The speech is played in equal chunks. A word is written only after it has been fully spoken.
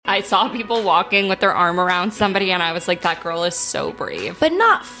I saw people walking with their arm around somebody, and I was like, that girl is so brave. But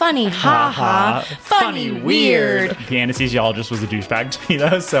not funny, ha. Funny, weird. The anesthesiologist was a douchebag to me,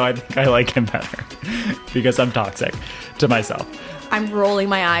 though, so I think I like him better because I'm toxic to myself. I'm rolling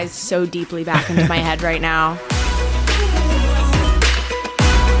my eyes so deeply back into my head right now.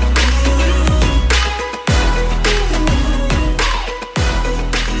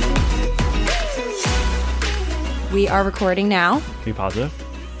 We are recording now. Be positive.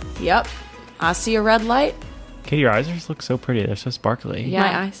 Yep. I see a red light. Katie, your eyes just look so pretty. They're so sparkly. Yeah,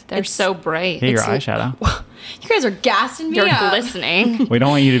 My eyes. They're so bright. Hey, your eyeshadow. You guys are gassing me You're up. glistening. We don't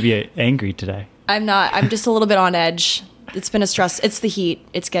want you to be angry today. I'm not. I'm just a little bit on edge. It's been a stress. It's the heat.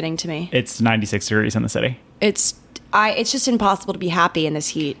 It's getting to me. It's 96 degrees in the city. It's just impossible to be happy in this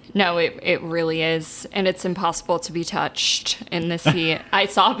heat. No, it really is. And it's impossible to be touched in this heat. I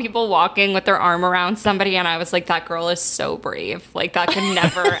saw people walking with their arm around somebody, and I was like, that girl is so brave. Like, that could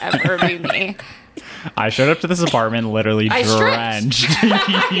never, ever be me. I showed up to this apartment literally drenched.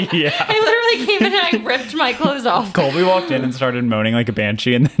 Yeah. I literally came in and I ripped my clothes off. Colby walked in and started moaning like a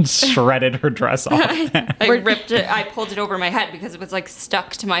banshee and then shredded her dress off. I ripped it. I pulled it over my head because it was like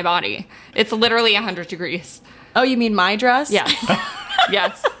stuck to my body. It's literally 100 degrees. Oh, you mean my dress? Yes.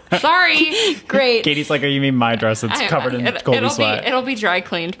 Yes. Sorry. Great. Katie's like, oh, you mean my dress that's covered in Colby sweat? It'll be dry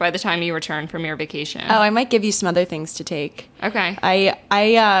cleaned by the time you return from your vacation. Oh, I might give you some other things to take. Okay.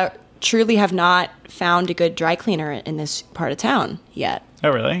 I truly have not found a good dry cleaner in this part of town yet.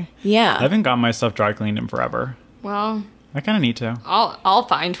 Oh, really? Yeah. I haven't gotten my stuff dry cleaned in forever. Well, I kind of need to. I'll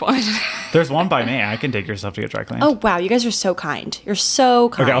find one. There's one by me. I can take your stuff to get dry cleaned. Oh, wow. You guys are so kind. You're so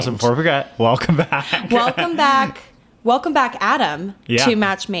kind. Okay, also, before we forget, welcome back. Welcome back. Welcome back, Adam, Yeah. to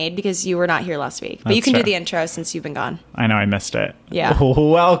Match Made because you were not here last week. But you That's can do true. the intro since you've been gone. I know I missed it. Yeah.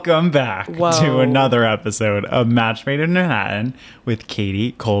 Welcome back Whoa. to another episode of Match Made in Manhattan with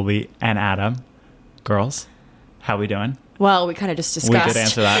Katie, Colby, and Adam. Girls, how we doing? Well, we kind of just discussed. We did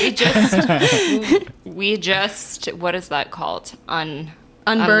answer that. We just what is that called?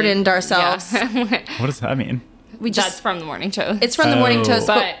 Unburdened ourselves. Yeah. What does that mean? We That's just. from the morning show. It's from the morning Oh. toast,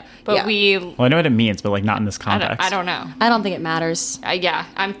 but yeah. we Well, I know what it means, but like not in this context. I don't know. I don't think it matters. Yeah,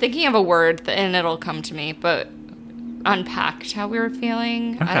 I'm thinking of a word and it'll come to me, but unpacked how we were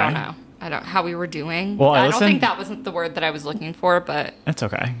feeling. Okay. I don't know. How we were doing. Well, I don't listened- think that wasn't the word that I was looking for, but It's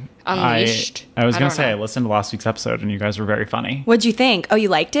okay. Unleashed? I was I going don't to say, I know. listened to last week's episode and you guys were very funny. What'd you think? Oh, you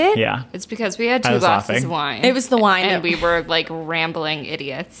liked it? Yeah. it's because we had I 2 was glasses laughing. of wine. It was the wine. And we were like rambling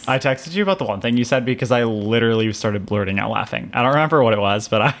idiots. I texted you about the one thing you said because I literally started blurting out laughing. I don't remember what it was,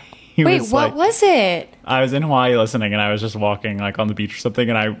 but I Wait, was what like, was it? I was in Hawaii listening and I was just walking like on the beach or something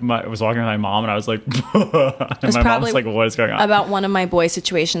and I was walking with my mom and I was like, and my mom was like, what is going on? About one of my boy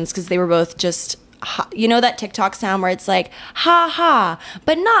situations because they were both just. You know that TikTok sound where it's like, ha ha,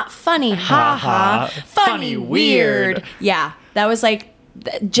 but not funny, ha ha, funny, weird. Yeah, that was like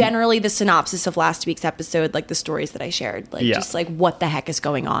generally the synopsis of last week's episode, like the stories that I shared. Like, Yeah. just like, what the heck is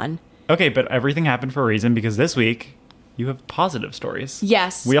going on? Okay, but everything happened for a reason because this week you have positive stories.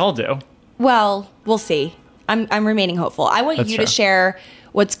 Yes. We all do. Well, we'll see. I'm remaining hopeful. I want That's you fair. to share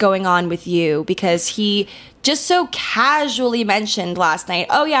what's going on with you because he just so casually mentioned last night,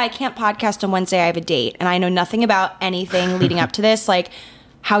 oh yeah, I can't podcast on Wednesday, I have a date. And I know nothing about anything leading up to this. Like,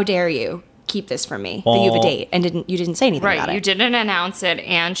 how dare you keep this from me that you have a Well- date and you didn't say anything about Right, it. you didn't announce it,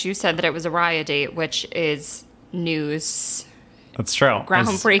 and you said that it was a Raya date, which is news, That's true.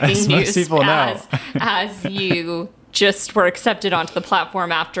 groundbreaking as news. Most people know. as you just were accepted onto the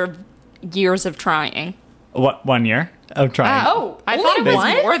platform after years of trying. What, 1 year of trying? I only thought it was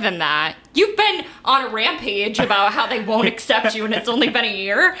one? more than that. You've been on a rampage about how they won't accept you, and it's only been a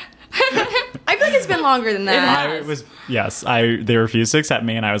year. I feel like it's been longer than that. I was they refused to accept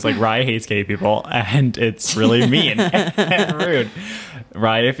me and I was like, Rye hates gay people and it's really mean and rude.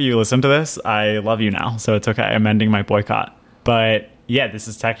 Rye, if you listen to this, I love you now, so it's okay. I'm ending my boycott. But yeah, this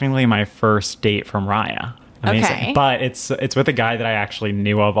is technically my first date from Raya. Amazing. Okay. But it's with a guy that I actually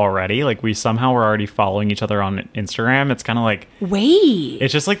knew of already. Like we somehow were already following each other on Instagram. It's kind of like Wait.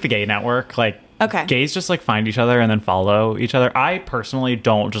 it's just like the gay network. Like Okay. gays just like find each other and then follow each other. I personally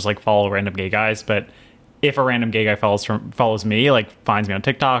don't just like follow random gay guys, but if a random gay guy follows me, like finds me on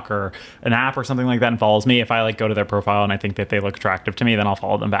TikTok or an app or something like that and follows me, if I like go to their profile and I think that they look attractive to me, then I'll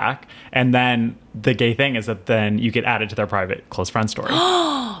follow them back. And then the gay thing is that then you get added to their private close friend story.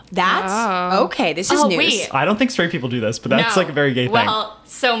 That's okay. This is news. Wait. I don't think straight people do this, but that's No. like a very gay thing. Well,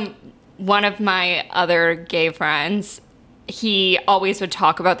 so one of my other gay friends, he always would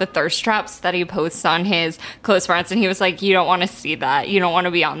talk about the thirst traps that he posts on his close friends, and he was like, you don't want to see that, you don't want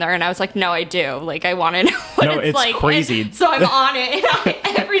to be on there. And I was like, no, I do, like I want to know what No, it's like. crazy. And so I'm on it,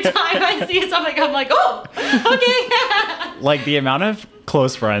 and every see something, I'm like, oh, okay. Like the amount of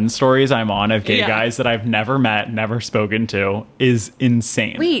close friend stories I'm on of gay Yeah. guys that I've never met, never spoken to is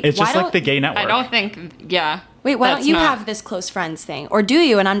insane. Wait, it's just why like the don't- gay network. I don't think, yeah. Wait, why don't that's you not- have this close friends thing? Or do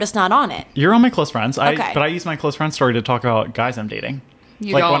you and I'm just not on it? You're on my close friends. Okay. But I use my close friend story to talk about guys I'm dating.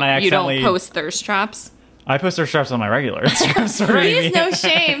 You like don't, when I you don't accidentally post thirst traps? I post their straps on my regular Instagram story. He's no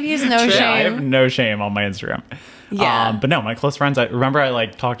shame. He's no Yeah, I have shame. no shame on my Instagram. Yeah. But no, my close friends, I remember I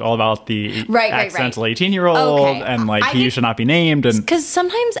like talked all about the Right. accidental 18-year-old Okay. and like I he think- should not be named. And Because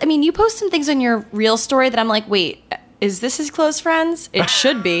sometimes, I mean, you post some things on your real story that I'm like, wait, is this his close friends? It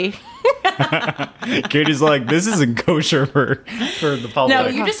should be. Katie's like, this isn't kosher for the public. No,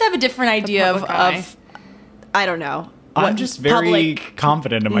 you just have a different idea public eye. of, I don't know. I'm what just very public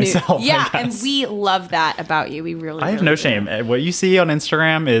confident in knew- myself. Yeah, I and guess. we love that about you. We really I have really no do. shame. What you see on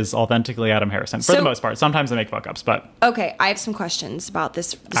Instagram is authentically Adam Harrison for the So- most part. Sometimes I make fuck ups, but Okay, I have some questions about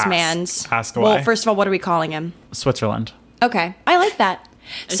this Ask. man's. Ask Well, away. first of all, what are we calling him? Switzerland. Okay, I like that.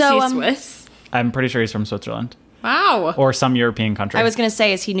 Is So, he Swiss? I'm pretty sure he's from Switzerland Wow. or some European country. I was gonna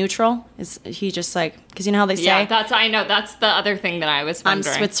say, is he neutral? Is he just like, because you know how they say, Yeah, I know. That's the other thing that I was I'm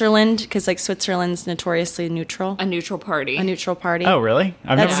wondering. Switzerland, because like Switzerland's notoriously neutral, A neutral party. a neutral party. Oh, really?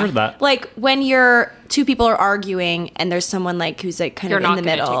 I've never That's- heard that. Like when you're two people are arguing and there's someone like who's like kind You're of in not the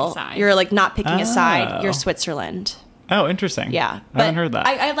gonna take a middle. side. You're like not picking a side. Oh. You're Switzerland. Oh, interesting. Yeah, I haven't heard that.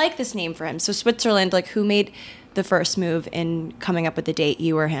 I like this name for him. So Switzerland, like who made the first move in coming up with the date?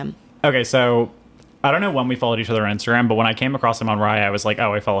 You or him? Okay, so I don't know when we followed each other on Instagram, but when I came across him on Rye, I was like,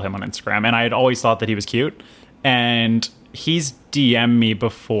 oh, I follow him on Instagram. And I had always thought that he was cute. And he's DM'd me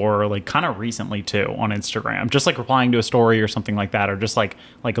before, like kind of recently too, on Instagram, just like replying to a story or something like that, or just like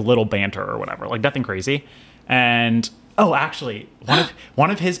a little banter or whatever, like nothing crazy. And oh, actually, one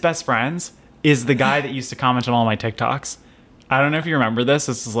of his best friends is the guy that used to comment on all my TikToks. I don't know if you remember this.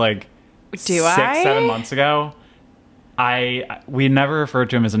 This is like Do I? 6-7 months ago. We never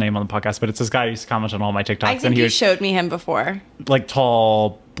referred to him as a name on the podcast, but it's this guy who used to comment on all my TikToks, I and think he you was showed me him before. like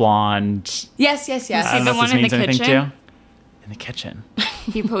tall, blonde. Yes, yes, yes. I don't the know if one this in the means anything to kitchen? you. In the kitchen.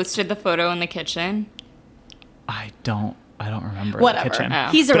 He posted the photo in the kitchen. I don't remember. Whatever. The kitchen. Oh.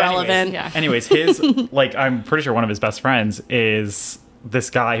 He's But irrelevant. Yeah. Anyways, his like I'm pretty sure one of his best friends is this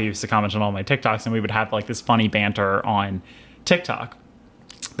guy who used to comment on all my TikToks, and we would have like this funny banter on TikTok.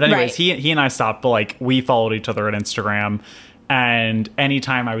 But anyways, Right. he and I stopped, like we followed each other on Instagram, and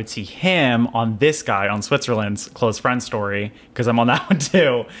anytime I would see him on this guy on Switzerland's close friend story, because I'm on that one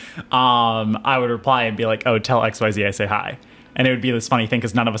too, I would reply and be like, oh, tell XYZ I say hi. And it would be this funny thing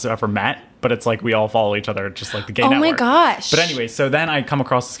because none of us have ever met, but it's like we all follow each other, just like the gay Oh my network. gosh. But anyway, so then I come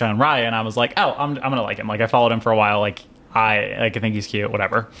across this guy on Raya, and I was like, oh, I'm gonna like him. Like I followed him for a while. Like I think he's cute,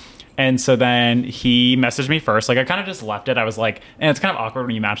 whatever. And so then he messaged me first. Like I kind of just left it. I was like, and it's kind of awkward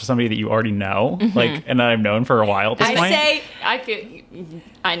when you match with somebody that you already know, like, and that I've known for a while at this I point. say, I feel.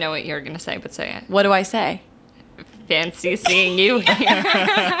 I know what you're gonna say, but say it. what do I say? Fancy seeing you here.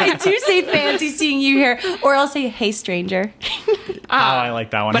 I do say fancy seeing you here, or I'll say, hey, stranger. Oh, I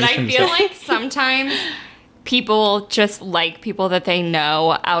like that one. But You I should feel say- like sometimes people just like people that they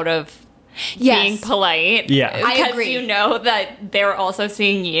know out of Yes. being polite. Yeah. I Because agree. you know that they're also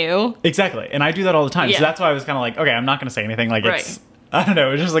seeing you. Exactly. And I do that all the time. Yeah. So that's why I was kind of like, okay, I'm not going to say anything. Like, Right. it's, I don't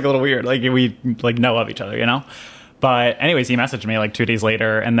know, it's just like a little weird. Like, we like know of each other, you know? But anyways, he messaged me like 2 days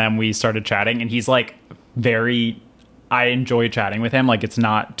later, and then we started chatting, and he's like I enjoy chatting with him. Like, it's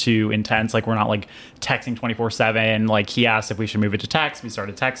not too intense. Like, we're not like texting 24/7. Like, he asked if we should move it to text. We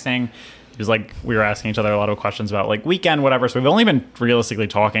started texting. He was like, we were asking each other a lot of questions about like weekend, whatever. So we've only been realistically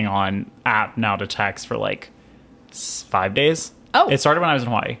talking on app now to text for like 5 days. Oh. It started when I was in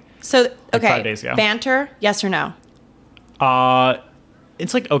Hawaii. So, okay. 5 days ago. Banter, yes or no?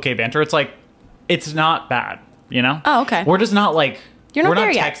 It's like okay banter. It's like it's not bad, you know? Oh, okay. We're just not like You're not we're not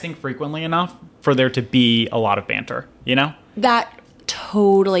there yet. texting frequently enough for there to be a lot of banter, you know? That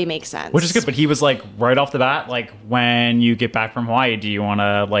totally makes sense. Which is good, but he was like right off the bat, like when you get back from Hawaii, do you want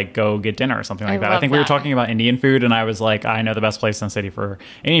to like go get dinner or something like that? I love think we were that. talking about Indian food, and I was like, I know the best place in the city for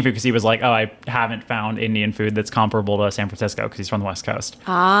Indian food, because he was like, oh, I haven't found Indian food that's comparable to San Francisco, because he's from the West Coast.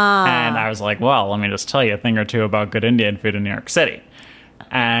 And I was like, well, let me just tell you a thing or two about good Indian food in New York City.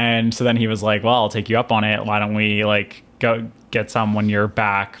 And so then he was like, well, I'll take you up on it. Why don't we like go get some when you're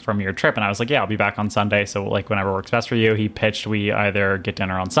back from your trip? And I was like, yeah, I'll be back on Sunday. So like whenever works best for you. He pitched we either get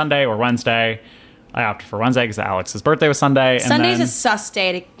dinner on Sunday or Wednesday. I opted for Wednesday because Alex's birthday was Sunday. And Sunday's then a sus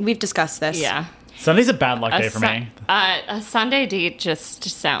day. We've discussed this. Yeah. Sunday's a bad luck day for me. A Sunday date just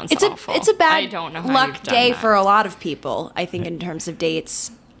sounds It's awful. a bad I don't know how luck you've done day that. for a lot of people, I think, in terms of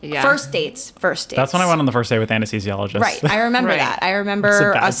dates. Yeah. First dates. That's when I went on the first date with anesthesiologist. Right. I remember Right. that. I It's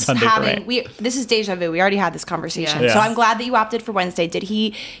remember a bad us Sunday for having this is deja vu. We already had this conversation. Yeah. So Yeah. I'm glad that you opted for Wednesday. Did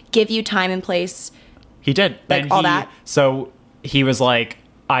he give you time and place? He did. Like, all that? So he was like,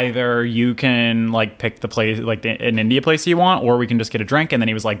 either you can like pick the place, like an India place you want, or we can just get a drink. And then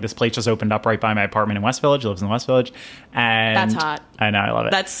he was like, this place just opened up right by my apartment in West Village. He lives in West Village. And That's hot. I know, I love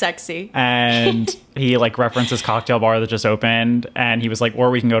it. That's sexy. And he like referenced this cocktail bar that just opened, and he was like, or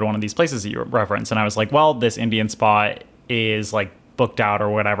we can go to one of these places that you referenced. And I was like, well, this Indian spot is like booked out or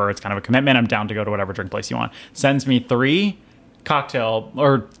whatever. It's kind of a commitment. I'm down to go to whatever drink place you want. Sends me 2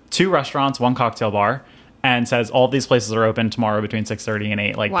 restaurants, 1 cocktail bar, and says all these places are open tomorrow between 6:30 and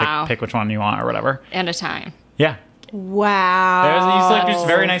 8. Like, Wow. pick which one you want or whatever. And a time. Yeah. Wow. He's like just a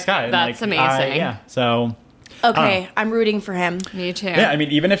very nice guy. And, That's like, amazing. yeah. So, Okay, I'm rooting for him. Me too. yeah, I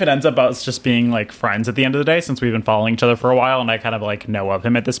mean, even if it ends up us just being like friends at the end of the day, since we've been following each other for a while and I kind of like know of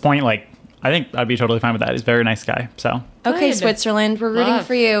him at this point, like, I think I'd be totally fine with that. He's a very nice guy. So, Okay, Good. Switzerland. We're rooting Love.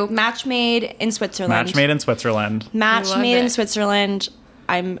 for you. Match made in Switzerland. match made in Switzerland. Match Love made in it. Switzerland.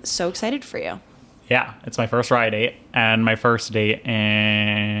 I'm so excited for you. Yeah, it's my first ride date and my first date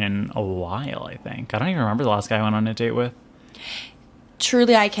in a while, I think. I don't even remember the last guy I went on a date with.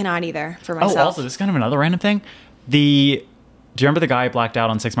 Truly, I cannot either for Oh, myself. also, this is kind of another random thing. Do you remember the guy I blacked out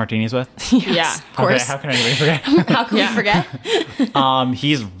on 6 martinis with? Yes, Yeah. of course. Okay, how can anybody forget? How can we forget?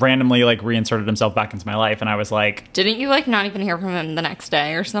 He's randomly like reinserted himself back into my life, and I was like, Didn't you like not even hear from him the next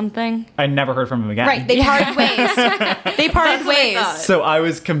day or something? I never heard from him again. Right, they parted ways. They parted what I ways. thought. So I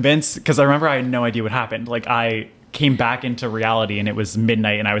was convinced because I remember I had no idea what happened. Like I came back into reality and it was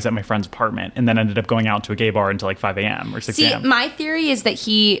midnight and I was at my friend's apartment and then ended up going out to a gay bar until like 5 a.m. or 6 See, a.m. my theory is that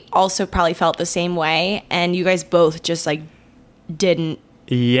he also probably felt the same way, and you guys both just like didn't,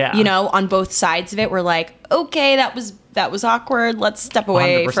 Yeah. you know, on both sides of it. Were like, okay, that was awkward. Let's step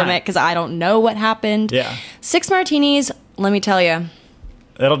away 100%. from it because I don't know what happened. Yeah. 6 martinis. Let me tell you,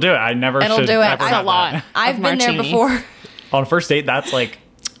 It'll do it. I never It'll should do it. ever That's have a lot. that. I've Of been there martinis. before. On a first date, that's like,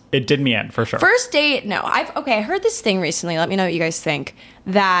 it did me in for sure. First date, no. I heard this thing recently. Let me know what you guys think.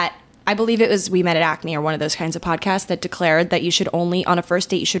 That I believe it was We Met at Acme or one of those kinds of podcasts that declared that you should only, on a first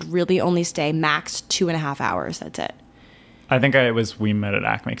date, you should really only stay max 2.5 hours. That's it. I think it was We Met at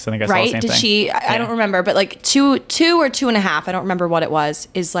Acme because I think I saw the Right? same Did thing. she? I don't remember, but like two or 2.5. I don't remember what it was.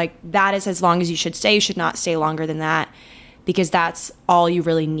 Is like that is as long as you should stay. You should not stay longer than that because that's all you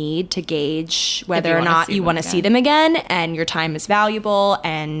really need to gauge whether or wanna not see you them want to see again. them again, and your time is valuable.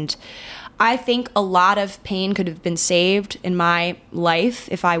 And I think a lot of pain could have been saved in my life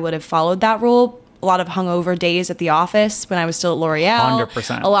if I would have followed that rule. A lot of hungover days at the office when I was still at L'Oreal.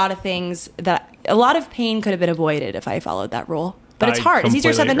 100%. A lot of things a lot of pain could have been avoided if I followed that rule. But it's I hard. It's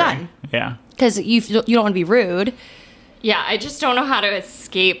easier said than completely done. agree. Yeah. Because you don't want to be rude. Yeah, I just don't know how to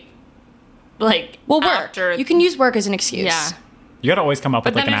escape. Like, Well, work. after- You can use work as an excuse. Yeah, You got to always come up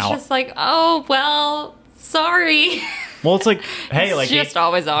but with like then an it's out. just like, oh well, sorry. Well, it's like, hey, It's like just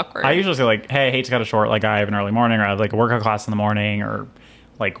always awkward. I usually say like, hey, I hate to cut it short. Like I have an early morning or I have like a workout class in the morning or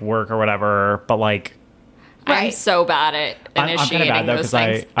like work or whatever. But like, I'm Right. so bad at I'm kinda initiating bad, though, those 'cause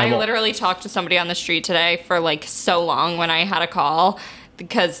things. I I will- literally talked to somebody on the street today for like so long when I had a call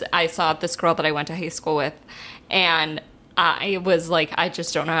because I saw this girl that I went to high school with, and I was like, I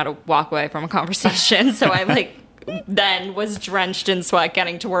just don't know how to walk away from a conversation. So I like then was drenched in sweat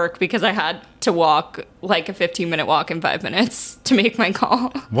getting to work because I had to walk like a 15-minute walk in 5 minutes to make my call.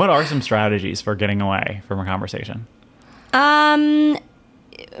 what are some strategies for getting away from a conversation? I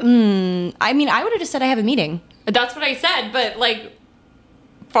mean, I would have just said I have a meeting. That's what I said, but like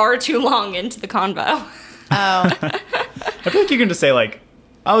far too long into the convo. I feel like you can just say like,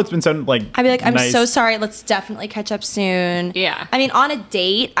 oh, it's been so like. I'd be like, I'm nice. so sorry. Let's definitely catch up soon. Yeah. I mean, on a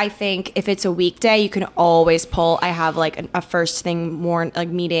date, I think if it's a weekday, you can always pull. I have like a first thing more like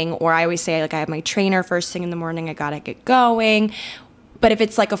meeting, or I always say like I have my trainer first thing in the morning. I gotta get going. But if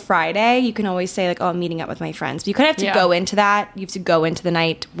it's like a Friday, you can always say like, oh, I'm meeting up with my friends. But you kind of have to Yeah. go into that. You have to go into the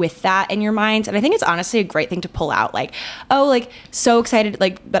night with that in your mind. And I think it's honestly a great thing to pull out. Like, oh, like so excited,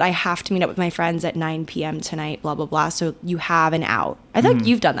 like, but I have to meet up with my friends at 9 p.m. tonight, blah, blah, blah. So you have an out. I think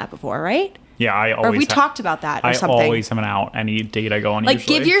you've done that before, right? Yeah, I always. Or have we ha- talked about that or I something? always have an out any date I go on. Like,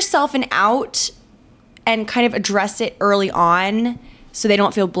 usually. give yourself an out and kind of address it early on so they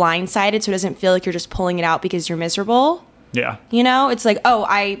don't feel blindsided, so it doesn't feel like you're just pulling it out because you're miserable. Yeah. You know, it's like, oh,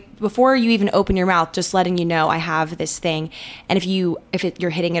 before you even open your mouth, just letting you know I have this thing. And if you're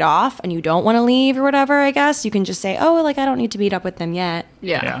hitting it off and you don't want to leave or whatever, I guess you can just say, oh, like I don't need to meet up with them yet.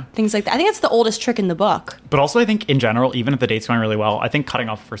 Yeah. Things like that. I think that's the oldest trick in the book. But also, I think in general, even if the date's going really well, I think cutting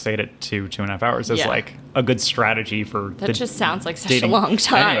off first date at 2.5 hours is Yeah. like a good strategy for That just sounds like such a dating. long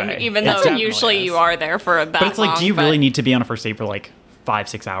time, Anyway, even it though definitely usually is. you are there for that But it's like, long, do you really need to be on a first date for like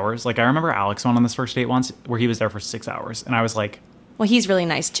 5-6 hours? Like I remember Alex went on this first date once where he was there for 6 hours, and I was like, Well, he's really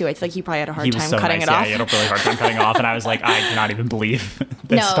nice too. I feel like he probably had a hard he was time so cutting nice. it Yeah, off. he had a really hard time cutting it off, and I was like, I cannot even believe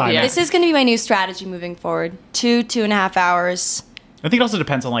this No, time. Yeah. this is going to be my new strategy moving forward. 2.5 hours. I think it also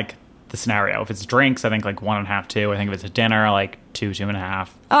depends on like the scenario. If it's drinks, I think like 1.5, 2. I think if it's a dinner, like 2.5.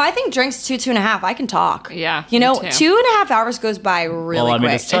 Oh, I think drinks 2.5. I can talk. Yeah, You me know, too. 2.5 hours goes by really Well, let me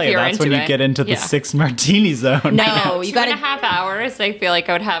quick. just tell If you, you're that's when into you it. get into the Yeah. 6 martini zone. No, you got 2.5 to hours. I feel like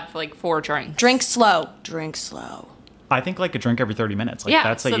I would have like 4 drinks. drink slow. Drink slow. I think like a drink every 30 minutes. Like Yeah,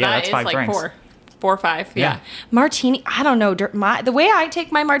 that's like so yeah, that that's is 5 like drinks. 4 or 5. Yeah. Yeah. Martini, I don't know. The way I take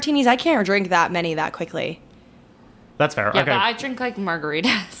my martinis, I can't drink that many that quickly. That's fair. Yeah, okay. but I drink like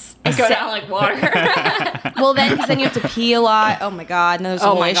margaritas. I go down like water. Well, because then you have to pee a lot. Oh my God. And then there's the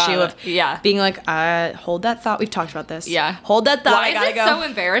Oh whole my issue God, of yeah. being like, hold that thought. We've talked about this. Yeah. Hold that thought. Why I is gotta it go. so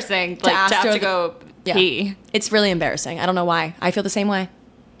embarrassing like, ask to have her to go Yeah. pee? It's really embarrassing. I don't know why. I feel the same way.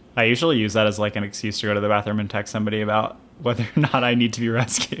 I usually use that as like an excuse to go to the bathroom and text somebody about whether or not I need to be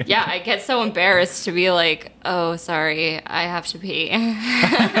rescued. Yeah, I get so embarrassed to be like, oh, sorry, I have to pee.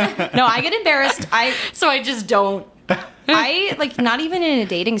 No, I get embarrassed. So I just don't. I like not even in a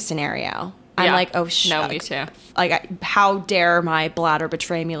dating scenario. I'm Yeah. like, oh, No, me too. Like, how dare my bladder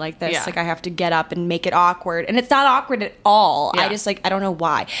betray me like this? Yeah. Like, I have to get up and make it awkward, and it's not awkward at all. I Yeah. just I don't know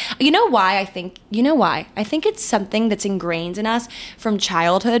why. You know why? I think it's something that's ingrained in us from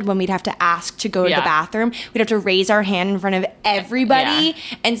childhood when we'd have to ask to go to the Yeah. bathroom. We'd have to raise our hand in front of everybody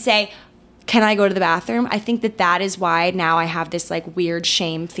and say, can I go to the bathroom? I think that is why now I have this like weird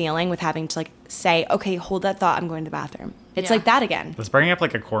shame feeling with having to like say, okay, hold that thought, I'm going to the bathroom. It's Yeah. like that again. Let's bring up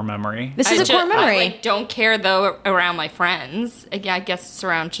like a core memory. This is a core memory. I like, don't care though around my friends. Yeah, I guess it's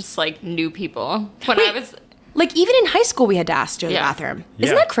around just like new people. When I Wait. was, Like even in high school, we had to ask to go to the Yeah. bathroom. Yeah.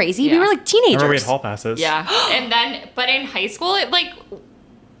 Isn't that crazy? We Yeah. were like teenagers. Remember we had hall passes. yeah, and then, but in high school, it like,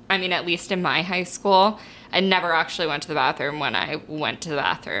 I mean, at least in my high school, I never actually went to the bathroom when I went to the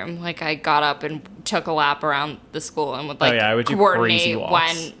bathroom. Like I got up and took a lap around the school and would like I would do crazy coordinate walks.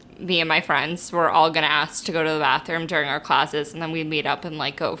 when me and my friends were all gonna ask to go to the bathroom during our classes, and then we'd meet up and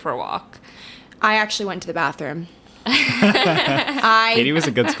like go for a walk. I actually went to the bathroom. Katie I was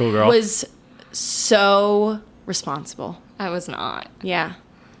a good schoolgirl. was so responsible. I was not. Yeah.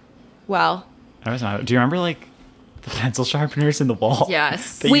 Well, I was not. Do you remember like the pencil sharpeners in the wall?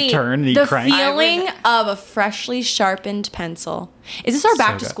 Yes. That you turn and you the crank. feeling I of a freshly sharpened pencil. Is this our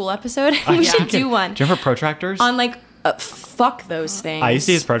back to good. school episode? We should do one Do you remember protractors? on like fuck those things. I used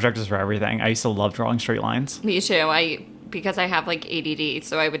to use protractors for everything. I used to love drawing straight lines. Me too. Because I have like ADD,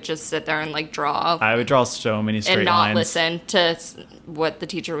 so I would just sit there and like draw I would draw so many straight and not lines. listen to what the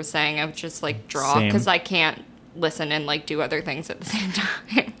teacher was saying. I would just like draw Same. because I can't listen and like do other things at the same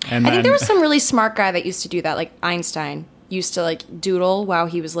time. And I then, think there was some really smart guy that used to do that, like Einstein used to like doodle while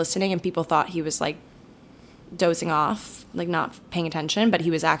he was listening, and people thought he was like dozing off, like not paying attention, but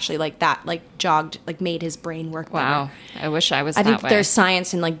he was actually like that, like jogged, like made his brain work better. Wow, I wish I was I that think way. there's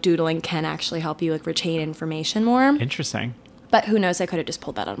science in like doodling can actually help you like retain information more. Interesting. But who knows? I could have just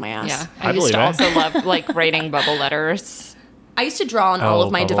pulled that out of my ass. yeah, I I used to believe it. also love like writing bubble letters. I used to draw on all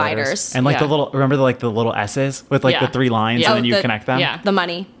of my bubble letters. dividers. And like the Yeah. little, remember the little S's with like Yeah. the 3 lines Yeah. and then Oh, you the- connect them? yeah. The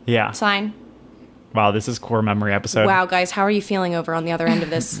money Yeah. sign. Wow, this is core memory episode. Wow, guys, how are you feeling over on the other end of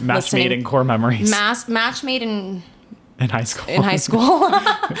this? Match made in listening? core memories Match made in high school. high school.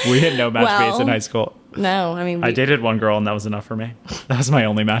 We had no match mates in Well, high school. No, I mean I dated one girl and that was enough for me. That was my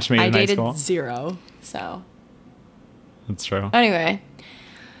only match made I in high dated school. 0. So That's true. anyway.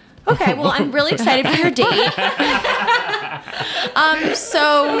 Okay, well, I'm really excited for your date.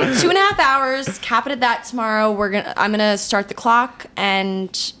 So 2.5 hours. Cap it at that tomorrow. I'm gonna start the clock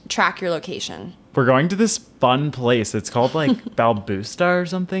and track your location. We're going to this fun place. It's called like Balbusta or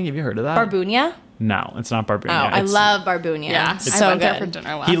something. Have you heard of that? Barbunia? No, it's not Barbunia. Oh, I It's- love Barbunia. Yeah, so I went there good. for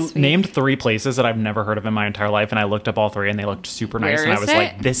dinner last He week. named 3 places that I've never heard of in my entire life, and I looked up all 3, and they looked super nice. Where and I is was it?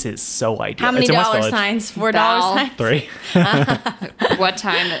 like, "This is so ideal." How many It's in West dollar Village. signs? $4 Bal- signs? 3. What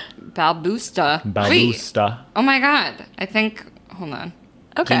time? Balbusta. Wait. Balbusta. Oh my god. I think. Hold on.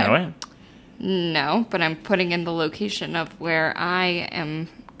 Okay. Do you know it? No, but I'm putting in the location of where I am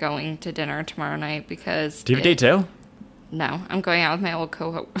going to dinner tomorrow night because. Do you have a date too? No, I'm going out with my old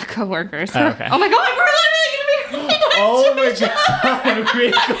coworkers. Oh, okay. Oh my god, we're literally gonna be. Oh my god,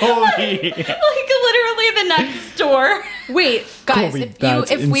 wait, Colby. Like literally the next door. Wait, guys, Colby,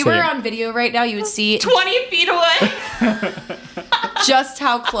 if we were insane. on video right now, you would see 20 feet away. just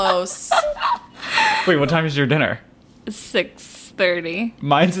how close. Wait, what time is your dinner? 6:30.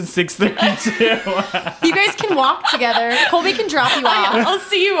 Mine's at 6:32. You guys can walk together. Colby can drop you off. I'll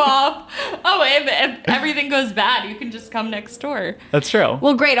see you off. Oh, if everything goes bad, you can just come next door. That's true.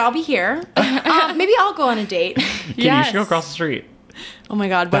 Well, great. I'll be here. Maybe I'll go on a date. You should go across the street. Oh my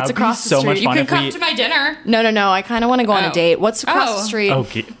God, That what's would be across the so street? much You fun can if come we- to my dinner. No. I kind of want to go on a Oh. date. What's across the Oh. street?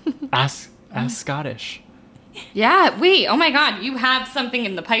 Okay. Ask Scottish. Yeah, wait. Oh my God, you have something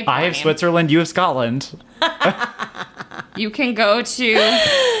in the pipeline. I have Switzerland, you have Scotland. You can go to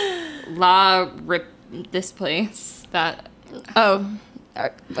this place. That. Oh,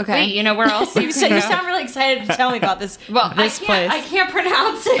 okay. Wait, you know where else you So can you go? sound really excited to tell me about this. Well, this I can't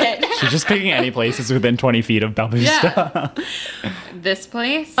pronounce it. She's just picking any places within 20 feet of Belvista. Yeah. This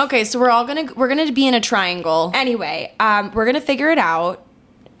place. Okay, so we're gonna be in a triangle. Anyway, we're gonna figure it out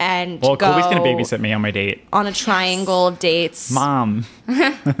and Well, go Colby's gonna babysit me on my date. on a triangle of dates. Mom.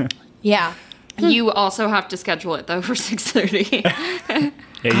 Yeah. You also have to schedule it though for 6:30.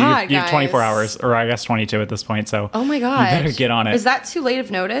 Yeah, God, you have 24 guys. hours, or I guess 22 at this point, so Oh my God. you better get on it. Is that too late of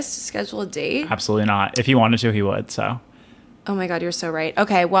notice to schedule a date? Absolutely not. If he wanted to, he would, so. Oh my God, you're so right.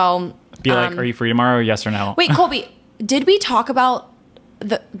 Okay, well. Be like, are you free tomorrow, yes or no? Wait, Colby, did we talk about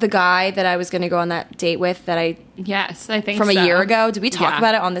the guy that I was going to go on that date with that I Yes, I think from so. a year ago? Did we talk Yeah.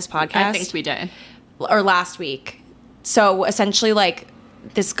 about it on this podcast? I think we did. Or last week. So essentially, like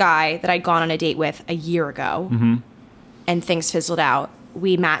this guy that I'd gone on a date with a year ago, and things fizzled out.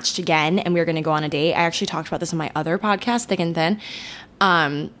 We matched again, and we were going to go on a date. I actually talked about this on my other podcast, Thick and Thin.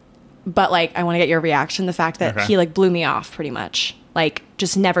 But like, I want to get your reaction. The fact that Okay. he like blew me off, pretty much. Like,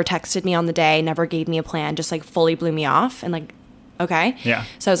 just never texted me on the day, never gave me a plan, just like fully blew me off, and like, okay, Yeah.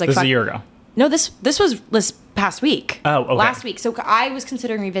 So I was like, this is fuck- a year ago. no, this was this past week. Oh, okay. Last week. So I was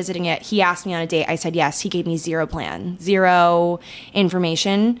considering revisiting it. He asked me on a date. I said yes. He gave me zero plan, zero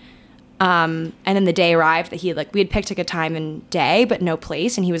information. And then the day arrived that we had picked like a time and day, but no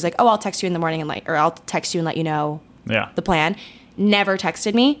place. And he was like, "Oh, I'll text you in the morning or I'll text you and let you know Yeah. the plan." Never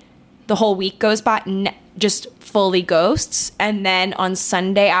texted me. The whole week goes by, just fully ghosts. And then on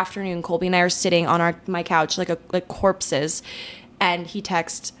Sunday afternoon, Colby and I are sitting on my couch like corpses, and he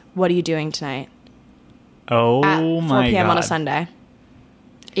texts, "What are you doing tonight?" Oh At 4 my p.m. god. on a Sunday.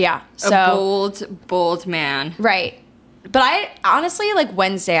 Yeah. So A bold man. right. But I honestly, like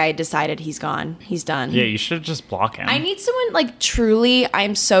Wednesday, I decided he's gone. He's done. Yeah, you should just block him. I need someone like truly.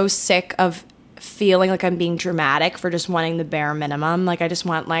 I'm so sick of feeling like I'm being dramatic for just wanting the bare minimum. Like I just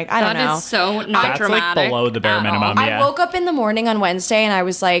want I don't know. That is so not That's dramatic. like below the bare at minimum. all. Yeah. I woke up in the morning on Wednesday and I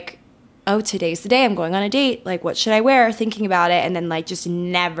was like, "Oh, today's the day. I'm going on a date. Like, what should I wear?" Thinking about it, and then like just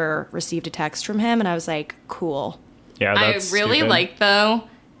never received a text from him, and I was like, "Cool." Yeah, I that's really stupid. like though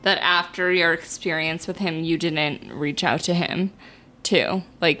that after your experience with him, you didn't reach out to him too,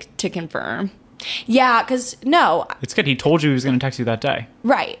 like to confirm. Yeah, because no, It's good. He told you he was going to text you that day.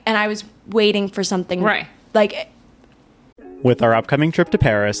 right, and I was waiting for something Right. like. With our upcoming trip to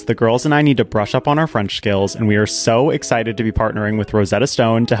Paris, the girls and I need to brush up on our French skills, and we are so excited to be partnering with Rosetta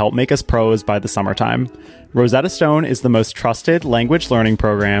Stone to help make us pros by the summertime. Rosetta Stone is the most trusted language learning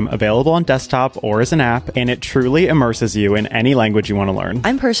program available on desktop or as an app, and it truly immerses you in any language you want to learn.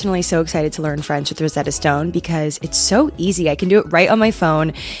 I'm personally so excited to learn French with Rosetta Stone because it's so easy. I can do it right on my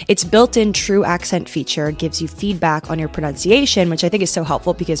phone. Its built-in true accent feature gives you feedback on your pronunciation, which I think is so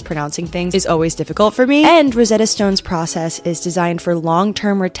helpful because pronouncing things is always difficult for me. And Rosetta Stone's process is designed for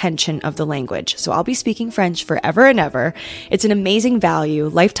long-term retention of the language. So I'll be speaking French forever and ever. It's an amazing value.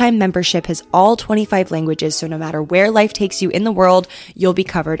 Lifetime membership has all 25 languages, so no matter where life takes you in the world, you'll be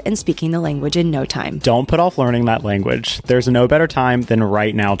covered and speaking the language in no time. Don't put off learning that language. There's no better time than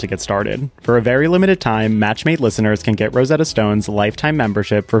right now to get started. For a very limited time, Matchmade listeners can get Rosetta Stone's lifetime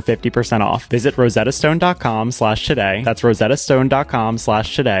membership for 50% off. Visit rosettastone.com/today. That's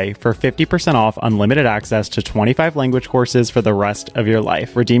rosettastone.com/today for 50% off unlimited access to 25 language courses for the rest of your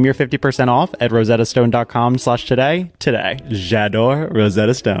life. Redeem your 50% off at rosettastone.com/today today. J'adore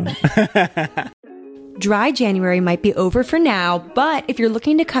Rosetta Stone. Dry January might be over for now, but if you're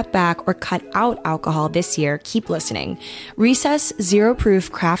looking to cut back or cut out alcohol this year, keep listening. Recess Zero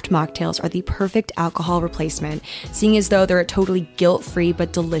Proof Craft Mocktails are the perfect alcohol replacement, seeing as though they're a totally guilt-free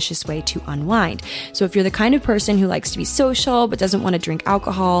but delicious way to unwind. So if you're the kind of person who likes to be social but doesn't want to drink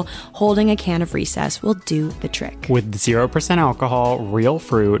alcohol, holding a can of Recess will do the trick. With 0% alcohol, real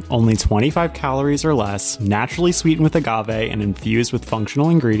fruit, only 25 calories or less, naturally sweetened with agave, and infused with functional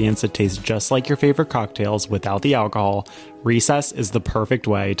ingredients that taste just like your favorite cocktail, cocktails without the alcohol, Recess is the perfect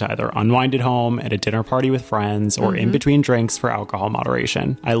way to either unwind at home, at a dinner party with friends, or in between drinks for alcohol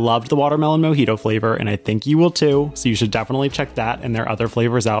moderation. I loved the watermelon mojito flavor, and I think you will too, so you should definitely check that and their other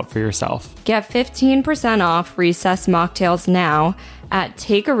flavors out for yourself. Get 15% off Recess mocktails now at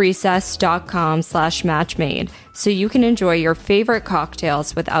takearecess.com/matchmade so you can enjoy your favorite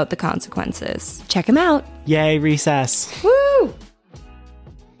cocktails without the consequences. Check him out. Yay, Recess. Woo!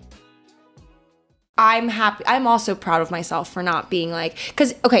 I'm happy. I'm also proud of myself for not being like,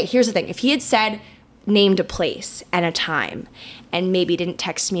 because, okay, here's the thing. If he had said, named a place and a time, and maybe didn't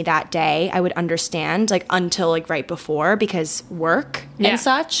text me that day, I would understand, like, until, like, right before, because work and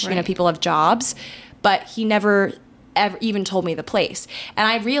such, you know, people have jobs, but he never ever even told me the place. And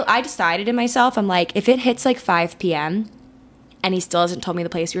I decided in myself, I'm like, if it hits, like, 5 p.m., and he still hasn't told me the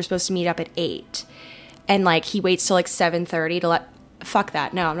place, we were supposed to meet up at 8, and, like, he waits till, like, 7:30 to fuck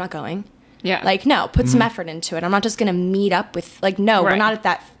that. No, I'm not going. Yeah. Like, no, put some effort into it. I'm not just going to meet up with, like, no, we're Right. not at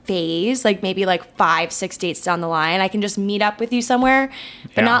that phase. Like, maybe, like, 5-6 dates down the line. I can just meet up with you somewhere,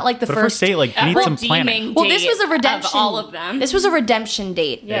 but Yeah. not, like, the But first date, like, you need some planning. Well, this was a redemption. Of all of them. This was a redemption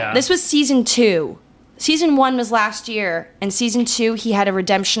date. Yeah. This was season 2. Season 1 was last year. And season 2, he had a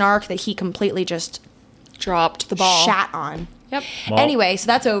redemption arc that he completely just Dropped the ball. shat on. Yep. Well- Anyway, so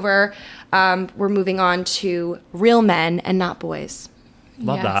that's over. We're moving on to real men and not boys.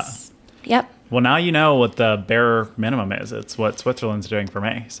 Love Yes. Yep. that. Well, now you know what the bare minimum is. It's what Switzerland's doing for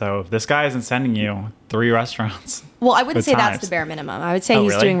me. So if this guy isn't sending you 3 restaurants. Well, I wouldn't Good say that's times. the bare minimum. I would say Oh,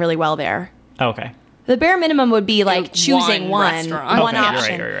 he's really? doing really well there. Okay. The bare minimum would be like One choosing one restaurant. one Okay, you're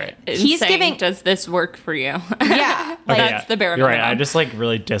option. right, you're right. He's Saying, giving does this work for you? yeah, like Okay, That's the bare You're right. minimum. I just like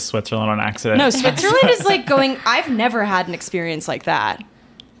really dissed Switzerland on accident. no, Switzerland is like going. I've never had an experience like that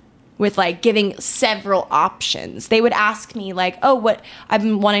with like giving several options. They would ask me like, "Oh, what I've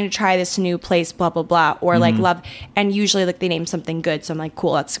been wanting to try this new place, blah blah blah," or like love, and usually like they name something good, so I'm like,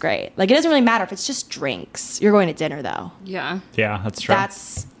 "Cool, that's great." Like it doesn't really matter if it's just drinks. You're going to dinner though. Yeah. Yeah, that's true.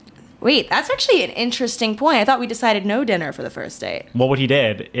 That's actually an interesting point. I thought we decided no dinner for the first date. Well, what he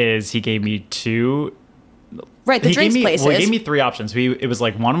did is he gave me 2. Right, the he drinks gave me, places. Well, he gave me 3 options. It was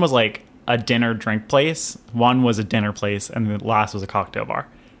like one was like a dinner drink place, one was a dinner place, and the last was a cocktail bar.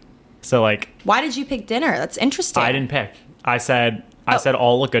 So like Why did you pick dinner? That's interesting. I didn't pick. I said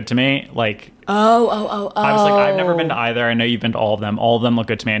all look good to me. Like Oh. I was like, I've never been to either. I know you've been to all of them. All of them look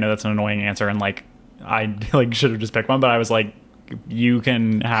good to me. I know that's an annoying answer, and like I like should have just picked one, but I was like, you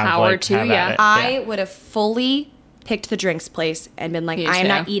can have Howard like too, have yeah. at it. I would have fully picked the drinks place and been like, Me I am too.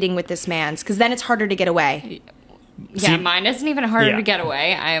 not eating with this man's, because then it's harder to get away. Yeah, See- mine isn't even harder Yeah. to get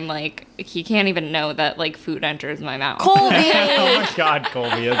away. I am like, he can't even know that like food enters my mouth. Oh my god,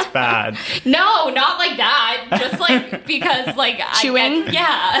 Colby, it's bad. No, not like that. Just like because like Chewing? Like,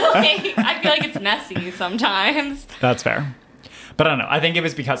 I feel like it's messy sometimes. That's fair. But I don't know. I think it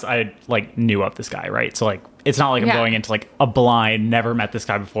was because I like knew of this guy, right? So like it's not like I'm Yeah. going into like a blind, never met this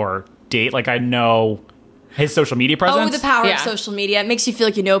guy before date. Like I know his social media presence. Oh, the power Yeah. of social media. It makes you feel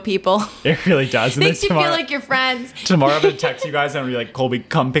like you know people. It really does. And Makes then you feel like you're friends. tomorrow I'm gonna text you guys and I'll be like, Colby,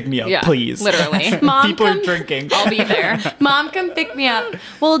 come pick me up, Yeah, please. literally. Mom, People come, are drinking. I'll be there. Mom, come pick me up.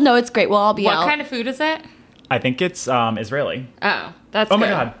 Well, no, it's great. Well, I'll be What out. kind of food is it? I think it's Israeli. Oh, that's Oh my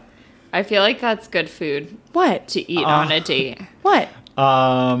good. god. I feel like that's good food What? to eat on a date. What?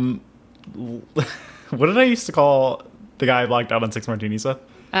 What did I used to call the guy I blacked out on 6 martinis with?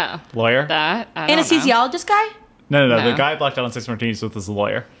 Oh, Lawyer? that I don't know. Anesthesiologist guy? No. The No. guy I blacked out on 6 martinis with was a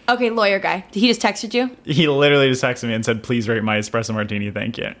lawyer. Okay, lawyer guy. He just texted you? He literally just texted me and said, please rate my espresso martini,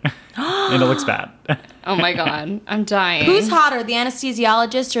 thank you. And it looks bad. Oh my god, I'm dying. Who's hotter, the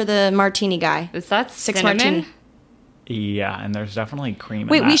anesthesiologist or the martini guy? Is that 6 cinnamon? martini. Yeah, and there's definitely cream in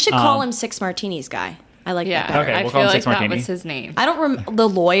Wait, that. we should call him 6 martinis guy. I like Yeah, that better. Okay, I we'll feel call him like Six that Martini. was his name. I don't the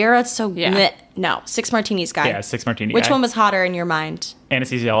lawyer. That's so Yeah. bleh. No, 6 martinis guy. Yeah, 6 martini Which guy. one was hotter in your mind?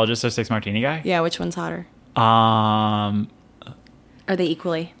 Anesthesiologist or 6 martini guy? Yeah, which one's hotter? Um, Are they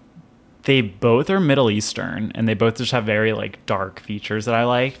equally? they both are Middle Eastern, and they both just have very like dark features that I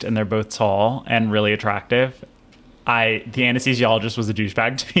liked, and they're both tall and really attractive. The anesthesiologist was a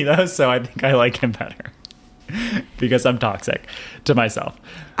douchebag to me though, so I think I like him better because I'm toxic to myself.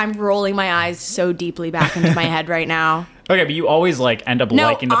 I'm rolling my eyes so deeply back into my head right now. Okay, but you always like end up No,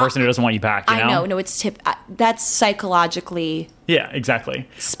 liking the person who doesn't want you back. You I know. No, it's that's psychologically Yeah, exactly.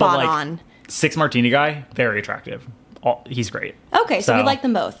 Spot but, like, on. 6 martini guy, very attractive. He's great. okay. So we like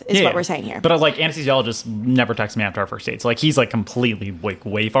them both. Is what we're saying here. But like anesthesiologist never texted me after our first date, so like he's like completely like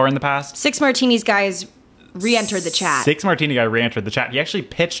way far in the past. 6 martinis guy is re-entered the chat. Six Martini guy re-entered the chat. He actually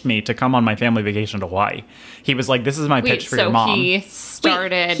pitched me to come on my family vacation to Hawaii. He was like, "This is my Wait, pitch for so your mom." he Wait,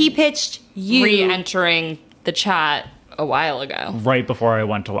 started he pitched you. re-entering the chat a while ago. Right before I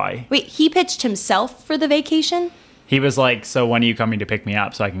went to Hawaii. Wait, he pitched himself for the vacation? He was like, "So when are you coming to pick me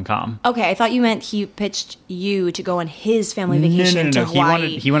up so I can come?" Okay, I thought you meant he pitched you to go on his family vacation to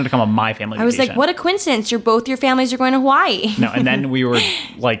Hawaii. He wanted to come on my family I was vacation. like, what a coincidence. Both your families are going to Hawaii. No, and then we were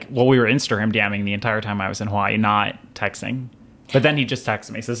like, we were Instagram DMing the entire time I was in Hawaii, not texting. But then he just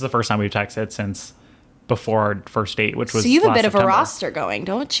texted me. So this is the first time we've texted since before our first date, which was So you have a last bit of a September. roster going,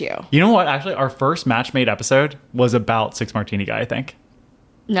 don't you? You know what? Actually, our first match made episode was about Six Martini guy, I think.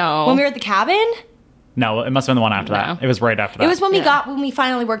 No. When we were at the cabin? No, it must have been the one after that. No. It was right after that. It was when Yeah. when we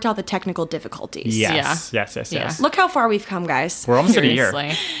finally worked out the technical difficulties. Yes. Yeah. Yes. Yeah. Yes. Look how far we've come, guys. We're almost at a year.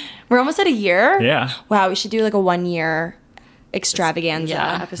 Seriously. We're almost at a year? Yeah. Wow, we should do like a 1 year extravaganza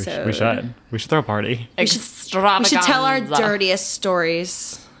Yeah. episode. We should. We should throw a party. We should tell our dirtiest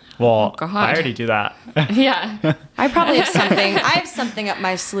stories. Well, God. I already do that. Yeah. I probably have something. I have something up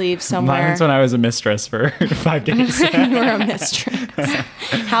my sleeve somewhere. Mine's when I was a mistress for 5 days. You're a mistress.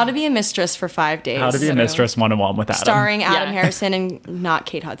 How to be a mistress for 5 days. How to be a mistress 101 with Adam. Starring Adam Yeah. Harrison and not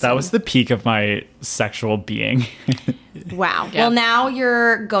Kate Hudson. That was the peak of my sexual being. Wow. Yeah. Well, now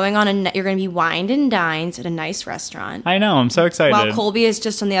you're going on you're going to be wined and dined at a nice restaurant. I know. I'm so excited. While Colby is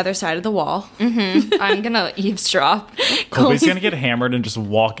just on the other side of the wall. I'm going to eavesdrop. Colby's gonna get hammered and just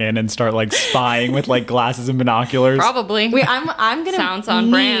walk in and start like spying with like glasses and binoculars. Probably. Wait, I'm gonna Sounds on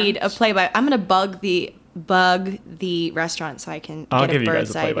need brand. a play by. I'm gonna bug the restaurant so I can I'll get give a you guys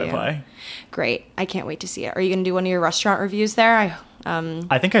bird's a eye play-by-play. view. Great, I can't wait to see it. Are you gonna do one of your restaurant reviews there?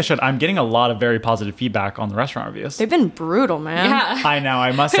 I think I should. I'm getting a lot of very positive feedback on the restaurant reviews. They've been brutal, man. Yeah. I know.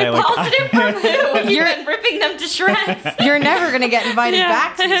 I must say, like, Positive from who? You've been ripping them to shreds. You're never gonna get invited Yeah.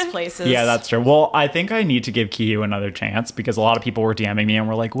 back to these places. yeah, that's true. Well, I think I need to give Kiyu another chance because a lot of people were DMing me and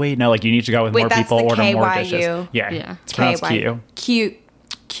were like, "Wait, no, like you need to go with Wait, more that's people, the order more KYU. dishes." Yeah, Yeah. it's pronounced Kiyu. Q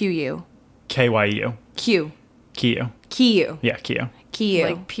Q KYU. Q Kiyu. Q Yeah, Kiyu. Q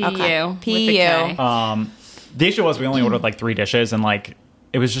Like PU. Okay. with the K. The issue was we only ordered like 3 dishes and like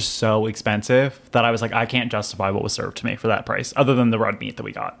it was just so expensive that I was like, I can't justify what was served to me for that price, other than the red meat that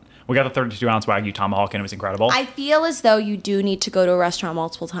we got. We got the 32-ounce Wagyu tomahawk and it was incredible. I feel as though you do need to go to a restaurant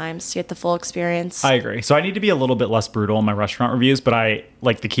multiple times to get the full experience. I agree. So I need to be a little bit less brutal in my restaurant reviews, but I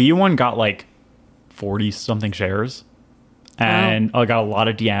like the Kiyu one got like 40 something shares, and I got a lot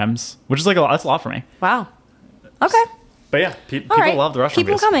of DMs, which is like that's a lot for me. Wow. Okay. But yeah, people right. love the restaurant Keep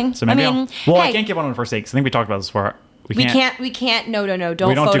 'em reviews. coming. So maybe I mean, I hey. can't give one on the first date because I think we talked about this before. We can't. No. Don't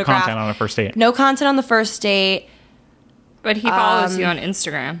we don't do photograph. content on a first date. No content on the first date. But he follows you on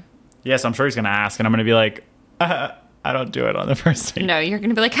Instagram. Yes, I'm sure he's gonna ask, and I'm gonna be like, I don't do it on the first date. No, you're going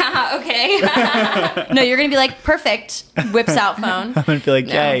to be like, haha, okay. No, you're gonna be like, perfect. Whips out phone. I'm gonna be like,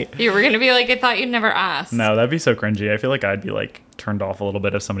 yay. You were going to be like, I thought you'd never asked. No, that'd be so cringy. I feel like I'd be like turned off a little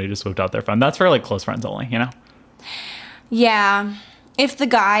bit if somebody just whipped out their phone. That's for like close friends only, you know? Yeah. If the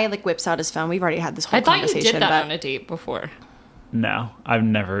guy like whips out his phone, we've already had this whole I thought you conversation. did that but on a date before. No, I've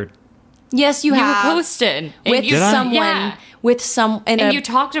never. yes, you You have posted. And with you, Did I? someone. Yeah. With some. In And a, you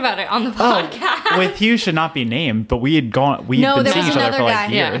talked about it on the podcast. With you should not be named, but we had gone. We had no, been there seeing was each other another for guy.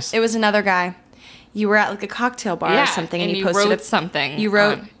 like Yeah. years. It was another guy. You were at like a cocktail bar Yeah, or something, and, and you you posted wrote something You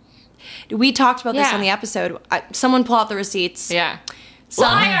wrote. on- We talked about this Yeah. on the episode. Someone pull out the receipts. Yeah.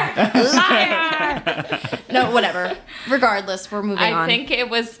 Liar! Liar! No, whatever. Regardless, we're moving I on. think it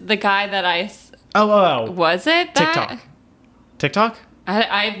was the guy that Oh, was it? That? TikTok.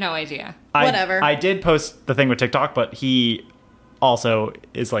 I have no idea. Whatever. I did post the thing with TikTok, but he also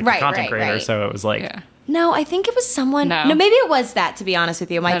is like Right, a content right, creator, right. so it was like Yeah. No, I think it was someone. No. No, maybe it was that. To be honest with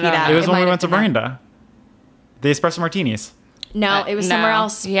you, it might I be don't that. know. it was when might we have went to been that. Veranda. The espresso martinis. No, it was somewhere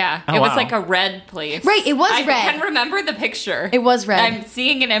else. Yeah. Oh, it was wow. like a red place. Right, it was I red. can remember the picture. It was red. I'm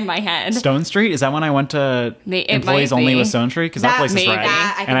seeing it in my head. Stone Street, is that when I went to It employees might only be. with Stone Street? Because that That place is maybe. red.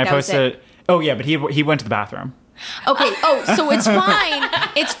 That, I think and I that was posted. it. Oh yeah, but he went to the bathroom. Okay. Oh, so it's fine.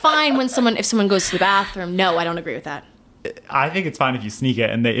 It's fine when if someone goes to the bathroom. No, I don't agree with that. I think it's fine if you sneak it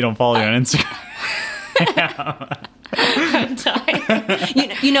and they don't follow you on Instagram. I'm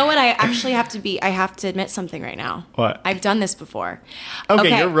dying. You know what? I have to admit something right now. What? I've done this before.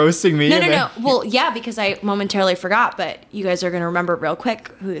 Okay, you're roasting me. No, and no, then- no. Well, yeah, because I momentarily forgot, but you guys are going to remember real quick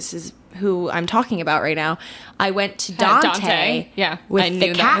who I'm talking about right now. I went to Dante, Dante. Yeah, with I the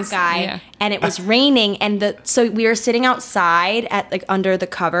knew that cat was- guy, yeah. and it was raining, and so we were sitting outside at like under the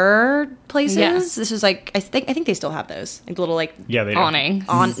cover places. Yes. This was like I think they still have those, like little like Yeah, they do. Awning.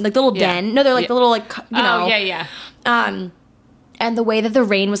 on like the little Yeah. den. No, they're like Yeah. the little like you know. Oh, yeah, yeah. And the way that the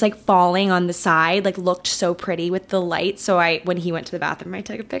rain was like falling on the side, like looked so pretty with the light. So when he went to the bathroom, I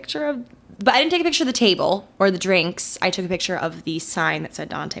took a picture of, but I didn't take a picture of the table or the drinks. I took a picture of the sign that said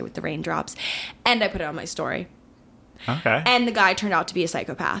Dante with the raindrops, and I put it on my story. Okay. And the guy turned out to be a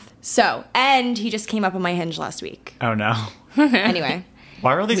psychopath. So, and he just came up on my Hinge last week. Oh no. Anyway.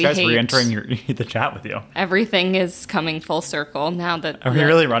 Why are all these We guys hate- re-entering the chat with you? Everything is coming full circle now that Are we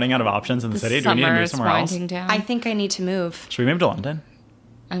really running out of options in the city? Do we need to summer move is somewhere else? winding down. I think I need to move. Should we move to London?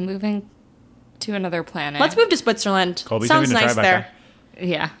 I'm moving to another planet. Let's move to Switzerland. Colby's Sounds moving to nice Tribeca. there.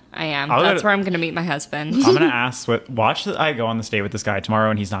 Yeah, I am. I'll go That's to- where I'm going to meet my husband. I'm gonna ask. Watch that I go on this date with this guy tomorrow,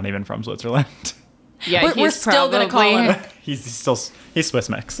 and he's not even from Switzerland. Yeah, We're he's still gonna call probably- him. he's Swiss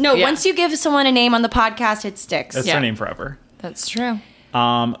mix. No, Yeah. once you give someone a name on the podcast, it sticks. That's Yeah. their name forever. That's true.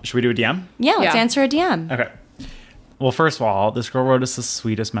 Should we do a DM? Yeah, let's Yeah. answer a DM. Okay. Well, first of all, this girl wrote us the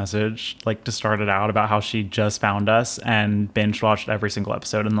sweetest message, like to start it out about how she just found us and binge watched every single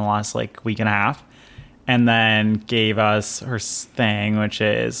episode in the last like week and a half, and then gave us her thing, which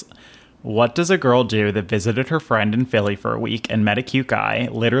is, what does a girl do that visited her friend in Philly for a week and met a cute guy,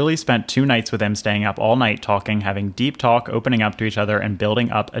 literally spent 2 nights with him, staying up all night talking, having deep talk, opening up to each other, and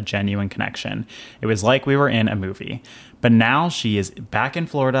building up a genuine connection? It was like we were in a movie. But now she is back in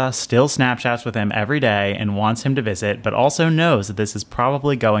Florida, still Snapchats with him every day and wants him to visit, but also knows that this is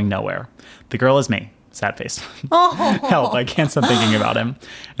probably going nowhere. The girl is me. Sad face. Help, I can't stop thinking about him.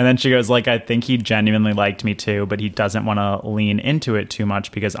 And then she goes, like, I think he genuinely liked me too, but he doesn't want to lean into it too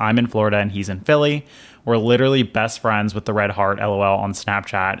much because I'm in Florida and he's in Philly. We're literally best friends with the red heart LOL on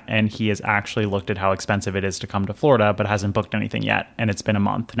Snapchat, and he has actually looked at how expensive it is to come to Florida, but hasn't booked anything yet. And it's been a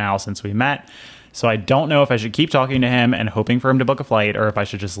month now since we met. So I don't know if I should keep talking to him and hoping for him to book a flight, or if I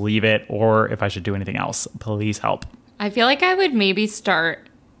should just leave it, or if I should do anything else. Please help. I feel like I would maybe start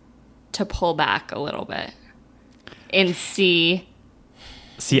to pull back a little bit and see.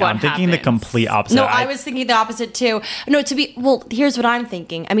 See, What I'm thinking the happens? complete opposite. No, I was thinking the opposite too. No, here's what I'm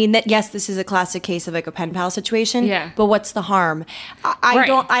thinking. I mean, that yes, this is a classic case of like a pen pal situation. Yeah. But what's the harm? I Right.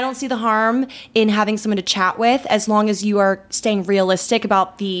 don't see the harm in having someone to chat with as long as you are staying realistic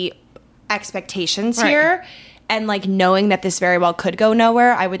about the expectations Right. here. And like knowing that this very well could go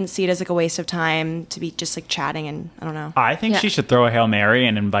nowhere, I wouldn't see it as like a waste of time to be just like chatting and I don't know. I think Yeah. she should throw a Hail Mary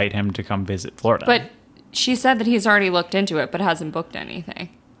and invite him to come visit Florida. But she said that he's already looked into it, but hasn't booked anything.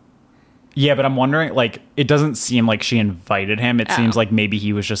 yeah, but I'm wondering, like, it doesn't seem like she invited him. It Oh. seems like maybe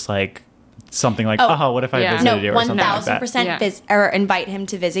he was just like something like, oh, what if I yeah. visited you No, or something like that. 1,000% Yeah. or invite him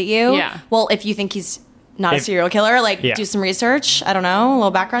to visit you. Yeah. Well, if you think he's not a If- serial killer, like Yeah. do some research. I don't know, a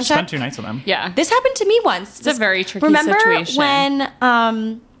little background check. Spent 2 nights with him. Yeah. This happened to me once. It's a very tricky Remember situation.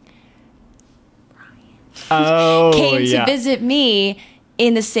 when Oh, came yeah. to visit me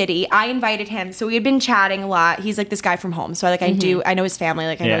in the city? I invited him, so we had been chatting a lot. He's like this guy from home, so I know his family.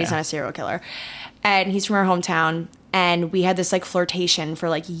 Like I know Yeah. he's not a serial killer, and he's from our hometown. And we had this like flirtation for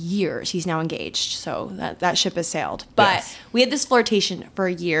like years. He's now engaged, so that ship has sailed. But Yes. we had this flirtation for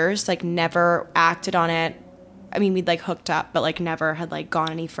years, like never acted on it. I mean, we'd like hooked up, but like never had like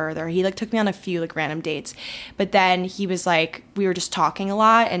gone any further. He like took me on a few like random dates, but then he was like, we were just talking a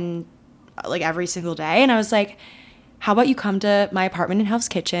lot and like every single day. And I was like, how about you come to my apartment in Hell's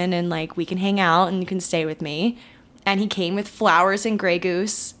Kitchen and like we can hang out and you can stay with me. And he came with flowers and Grey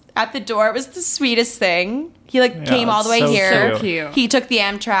Goose at the door. It was the sweetest thing. He like came all the way so here. So cute. He took the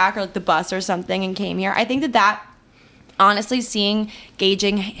Amtrak or like the bus or something and came here. I think that honestly,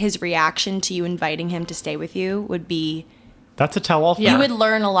 gauging his reaction to you inviting him to stay with you would be, That's a tell-all for you her. would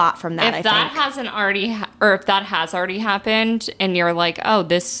learn a lot from that, If I that think. hasn't already, or if that has already happened, and you're like, oh,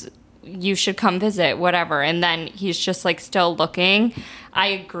 you should come visit, whatever, and then he's just like still looking, I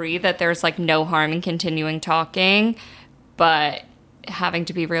agree that there's like no harm in continuing talking, but having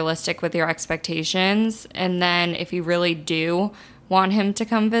to be realistic with your expectations. And then if you really do want him to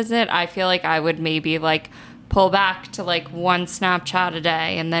come visit, I feel like I would maybe like pull back to like 1 Snapchat a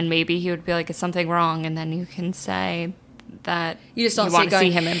day, and then maybe he would be like, is something wrong? And then you can say that You just don't want say to see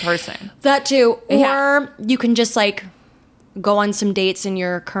going- him in person. That too. Yeah. Or you can just like go on some dates in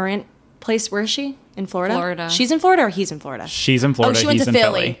your current place. Where is she? In Florida? Florida. She's in Florida or he's in Florida? She's in Florida. she went He's to in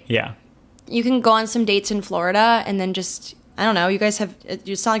Philly. Yeah. You can go on some dates in Florida and then just, I don't know, you guys have,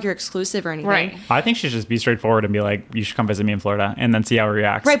 it's not like you're exclusive or anything. Right. I think she should just be straightforward and be like, you should come visit me in Florida, and then see how he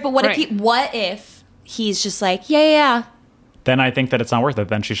reacts. Right, but what Right. if he's just like, yeah. Then I think that it's not worth it.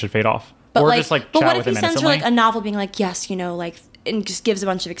 Then she should fade off. But or like, just like but chat what with if he him sends her innocently. like a novel being like, yes, you know, like, and just gives a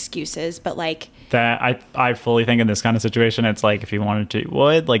bunch of excuses, but like, That I fully think in this kind of situation, it's like if he wanted to,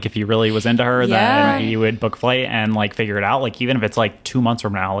 would like if he really was into her, Yeah. then he would book a flight and like figure it out. Like even if it's like 2 months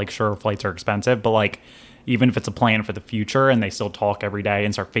from now, like sure flights are expensive, but like even if it's a plan for the future and they still talk every day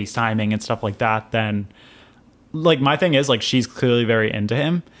and start FaceTiming and stuff like that, then like my thing is like she's clearly very into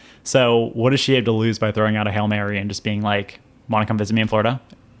him. So what does she have to lose by throwing out a Hail Mary and just being like, want to come visit me in Florida?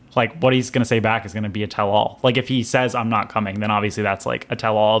 Like what he's going to say back is going to be a tell-all. Like if he says I'm not coming, then obviously that's like a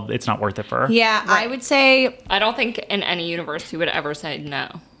tell-all. It's not worth it for her. Yeah, I would say I don't think in any universe he would ever say no.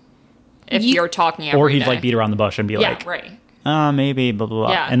 If You- you're talking every Or he'd day. like beat around the bush and be Yeah, like, right. maybe, blah, blah,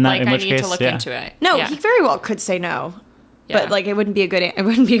 blah. Yeah, And that, like in I which need case, to look yeah. into it. no. Yeah. He very well could say no, Yeah. but like it wouldn't be a good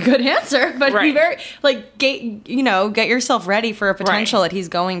answer. But he Right. very like get yourself ready for a potential Right. that he's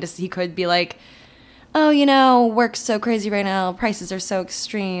going to. He could be like, oh, you know, work's so crazy right now, prices are so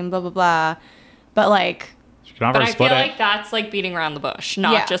extreme, blah blah blah. But like, You can offer But to I feel split it. like that's like beating around the bush,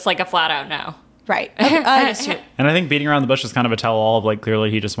 not Yeah. just like a flat out no. right? I understand. And I think beating around the bush is kind of a tell-all of like clearly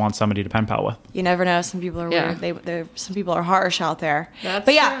he just wants somebody to pen pal with. You never know. Some people are Yeah. weird. Some people are harsh out there. That's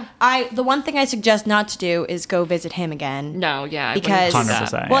but yeah, true. the one thing I suggest not to do is go visit him again. No, yeah. I wouldn't Because do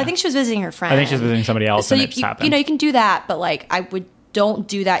 100%. that. Well, I yeah. think she was visiting her friend. I think she's visiting somebody else So and you, it just you, happened. you know, you can do that, but like I would don't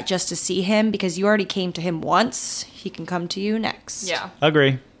do that just to see him because you already came to him once. He can come to you next. Yeah.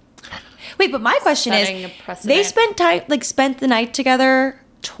 Agree. Wait, but my question Setting a is, precedent. they spent the night together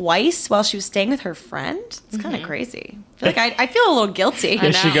twice while she was staying with her friend. It's kind of crazy. I feel a little guilty. Mm-hmm. I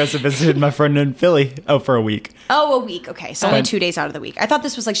know. She goes to visit my friend in Philly. Oh, for a week. Oh, a week. Okay, so only And- 2 days out of the week. I thought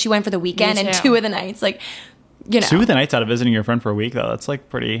this was like she went for the weekend and too. 2 of the nights. Like, you know. 2 of the nights out of visiting your friend for a week, though. That's like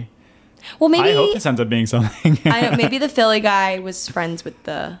pretty. Well, maybe I hope this ends up being something. I don't, maybe the Philly guy was friends with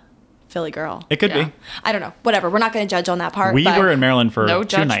the Philly girl. It could Yeah. be. I don't know. Whatever. We're not going to judge on that part. We but- were in Maryland for No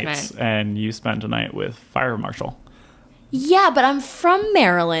 2 judgment. nights, and you spent a night with Fire Marshal. Yeah, but I'm from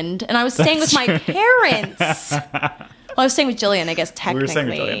Maryland, and I was staying with my parents. Well, I was staying with Jillian, I guess were staying with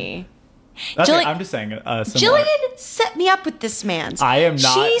technically. That's Jillian- okay, I'm just saying. Similar. Jillian set me up with this man. I am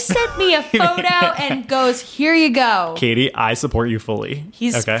not- She sent me a photo and goes, "Here you go." Katie, I support you fully.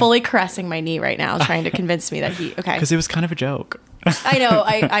 He's fully caressing my knee right now, trying to convince me that he. Okay, Because it was kind of a joke.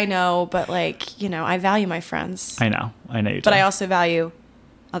 I know, but like I value my friends, I know you do. but I also value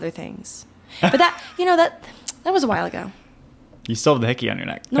other things. But that was a while ago. You still have the hickey on your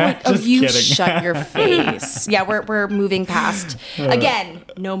neck. No, Just you kidding. shut your face. Yeah, we're moving past. Again,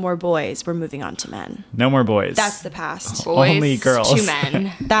 no more boys. We're moving on to men. No more boys. That's the past. Boys Only girls. to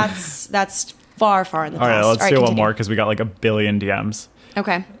men. That's far, far in the All past. right, let's do one continue. more because we got like a billion DMs.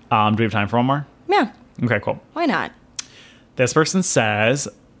 Okay. Do we have time for one more? Yeah. Okay, cool. Why not? This person says,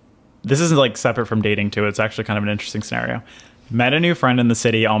 this is like separate from dating too. It's actually kind of an interesting scenario. Met a new friend in the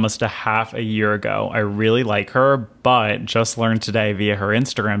city almost a half a year ago. I really like her, but just learned today via her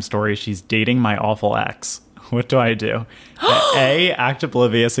Instagram story she's dating my awful ex. What do I do? A, act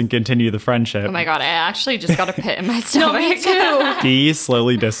oblivious and continue the friendship. Oh my god, I actually just got a pit in my stomach. Me too. B,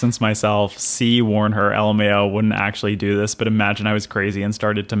 slowly distance myself. C, warn her. LMAO, wouldn't actually do this, but imagine I was crazy and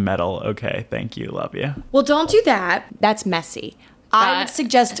started to meddle. Okay, thank you. Love you. Well, don't do that. That's messy. I would That-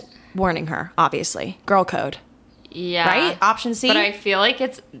 suggest warning her, obviously. Girl code. Yeah. Right? Option C? But I feel like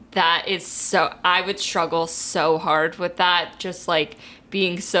I would struggle so hard with that, just like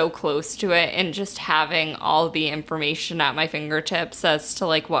being so close to it and just having all the information at my fingertips as to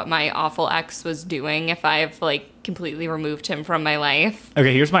like what my awful ex was doing if I've like completely removed him from my life.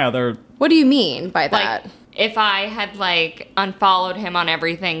 Okay, here's my other. What do you mean by Like that? if I had like unfollowed him on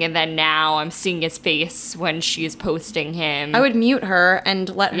everything and then now I'm seeing his face when she's posting him. I would mute her and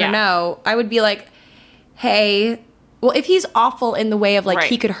let her Yeah. know. I would be like, hey, well, if he's awful in the way of like Right.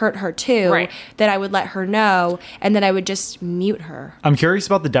 he could hurt her too, Right. then I would let her know and then I would just mute her. I'm curious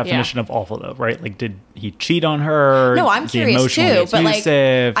about the definition of awful, though, right? Like, did he cheat on her? No, I'm Is he curious emotionally too, but like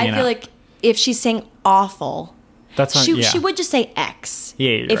abusive? I You know? feel like if she's saying awful, That's not, she would just say X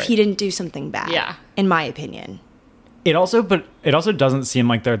Yeah, you're if right. he didn't do something bad. Yeah. In my opinion. It also doesn't seem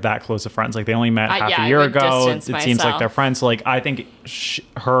like they're that close of friends. Like they only met half yeah, a I year would ago. It distance seems like myself. they're friends. So like I think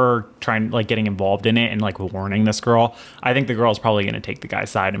her trying like getting involved in it and like warning this girl. I think the girl's probably going to take the guy's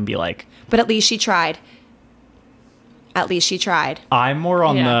side and be like, But at least she tried. At least she tried. I'm more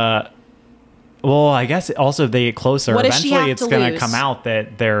on Yeah. the. Well, I guess also they get closer. What does she Eventually, have it's to going to lose? come out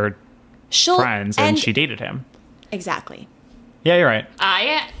that they're She'll friends and she dated him. Exactly. Yeah, you're right.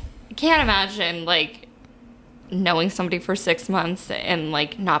 I can't imagine like knowing somebody for 6 months and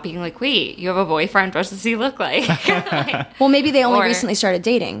like not being like, wait, you have a boyfriend? What does he look like? Like, Well, maybe they only Or- recently started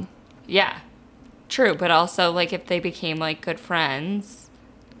dating. yeah, true. But also, like, if they became like good friends,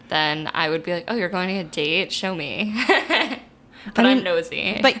 then I would be like, oh, you're going on a date? Show me. But I'm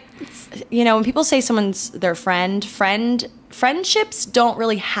nosy. But when people say someone's their friendships don't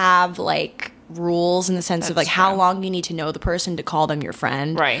really have like rules in the sense of That's like how true. long you need to know the person to call them your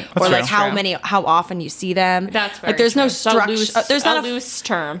friend, Right. Or That's like true. how often you see them. That's very like there's no true. It's a structure. loose- There's not a loose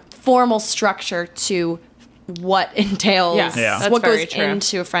term. formal structure to what entails Yeah. Yeah. That's what goes very true.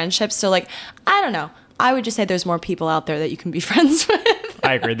 into a friendship. So like I don't know. I would just say there's more people out there that you can be friends with.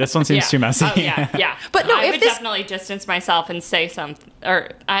 I agree. This one seems too messy. Oh, yeah. But no, I if would this- definitely distance myself and say something,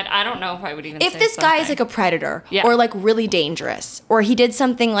 or I don't know if I would even. If say this guy is something. like a predator Yeah. or like really dangerous or he did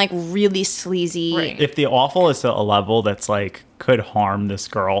something like really sleazy. Right. If the awful is to a level that's like could harm this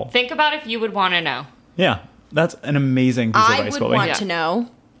girl, think about if you would want to know. yeah, that's an amazing piece of I advice, would Chloe. want Yeah. to know.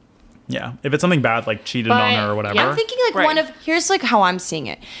 Yeah, if it's something bad like cheated But, on her or whatever. yeah, I'm thinking like Right. one of here's like how I'm seeing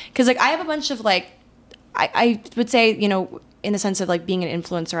it because like I have a bunch of like I would say in the sense of like being an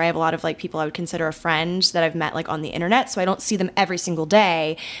influencer I have a lot of like people I would consider a friend that I've met like on the internet, so I don't see them every single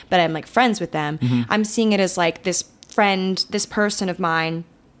day but I'm like friends with them. I'm seeing it as like this person of mine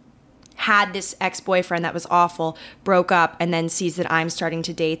had this ex-boyfriend that was awful, broke up, and then sees that I'm starting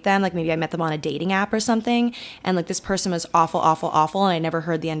to date them. Like maybe I met them on a dating app or something, and like this person was awful, and I never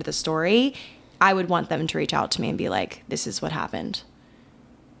heard the end of the story. I would want them to reach out to me and be like, this is what happened.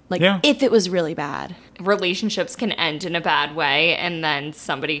 Like, Yeah. if it was really bad. Relationships can end in a bad way, and then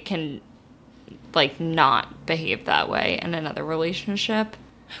somebody can like not behave that way in another relationship.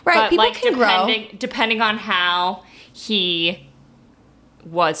 Right, But people like can grow. depending on how he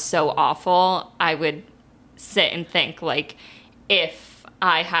was so awful, I would sit and think like, if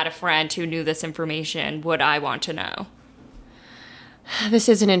I had a friend who knew this information, would I want to know? This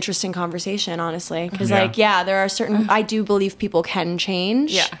is an interesting conversation, honestly. Because, Yeah. like, yeah, there are certain... I do believe people can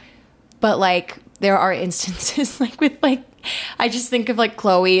change. Yeah. But, like, there are instances, like, with, like... I just think of, like,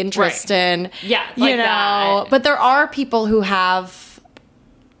 Chloe and Tristan. Yeah, you like know? that. But there are people who have...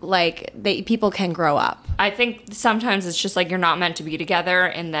 Like, people can grow up. I think sometimes it's just like you're not meant to be together,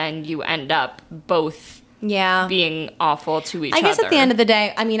 and then you end up both Yeah. being awful to each I other. guess at the end of the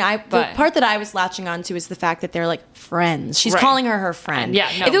day, I mean, the But- part that I was latching onto is the fact that they're like friends. She's Right. calling her friend.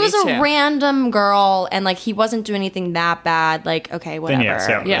 Yeah, no, if it was me a too. random girl and like he wasn't doing anything that bad, like okay, whatever, yes,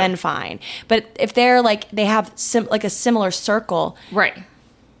 yeah. Yeah. then fine. But if they're like they have like a similar circle, Right.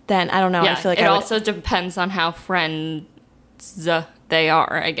 then I don't know. Yeah. I feel like it I would, also depends on how friends they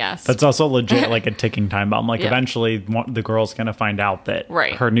are, I guess. That's also legit like a ticking time bomb. Like Yeah. eventually the girl's going to find out that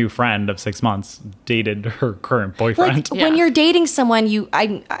Right. her new friend of 6 months dated her current boyfriend. like Yeah. when you're dating someone,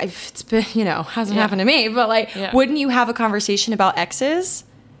 it's been hasn't Yeah. happened to me, but like Yeah. wouldn't you have a conversation about exes?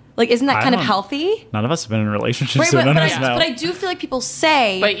 Like isn't that I kind of don't- healthy? None of us have been in relationships, Right, so but, none but, of us know. but I do feel like people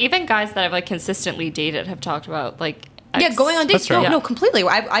say But even guys that I've like consistently dated have talked about like yeah, going on dates. true. No, Yeah. no, completely.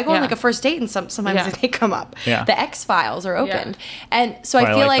 I go on Yeah. like a first date, and sometimes Yeah. they come up. Yeah. The X files are opened, and so Oh, I I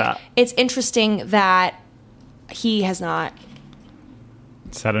feel like like that. it's interesting that he has not.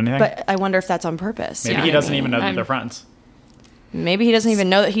 Said anything? But I wonder if that's on purpose. Maybe Yeah. he doesn't even know that I'm- they're friends. Maybe he doesn't even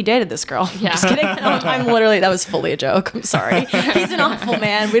know that he dated this girl. Yeah. Just kidding. I'm literally that was fully a joke. I'm sorry. He's an awful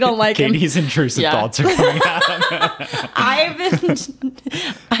man. We don't like him. Katie's intrusive Yeah. thoughts are coming out. I've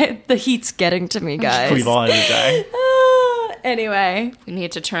been. The heat's getting to me, guys. We've all had a day. Anyway, we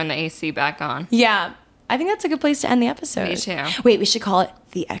need to turn the AC back on. yeah. I think that's a good place to end the episode. Me too. Wait, we should call it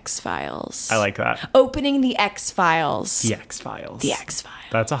The X-Files. I like that. Opening the X-Files. The X-Files. The X-Files.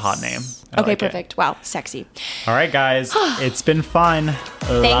 That's a hot name. I Okay, like it. perfect. Wow, sexy. All right, guys. It's been fun.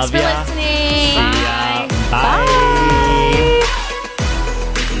 Thanks Love for ya. listening. See ya. Bye. Bye.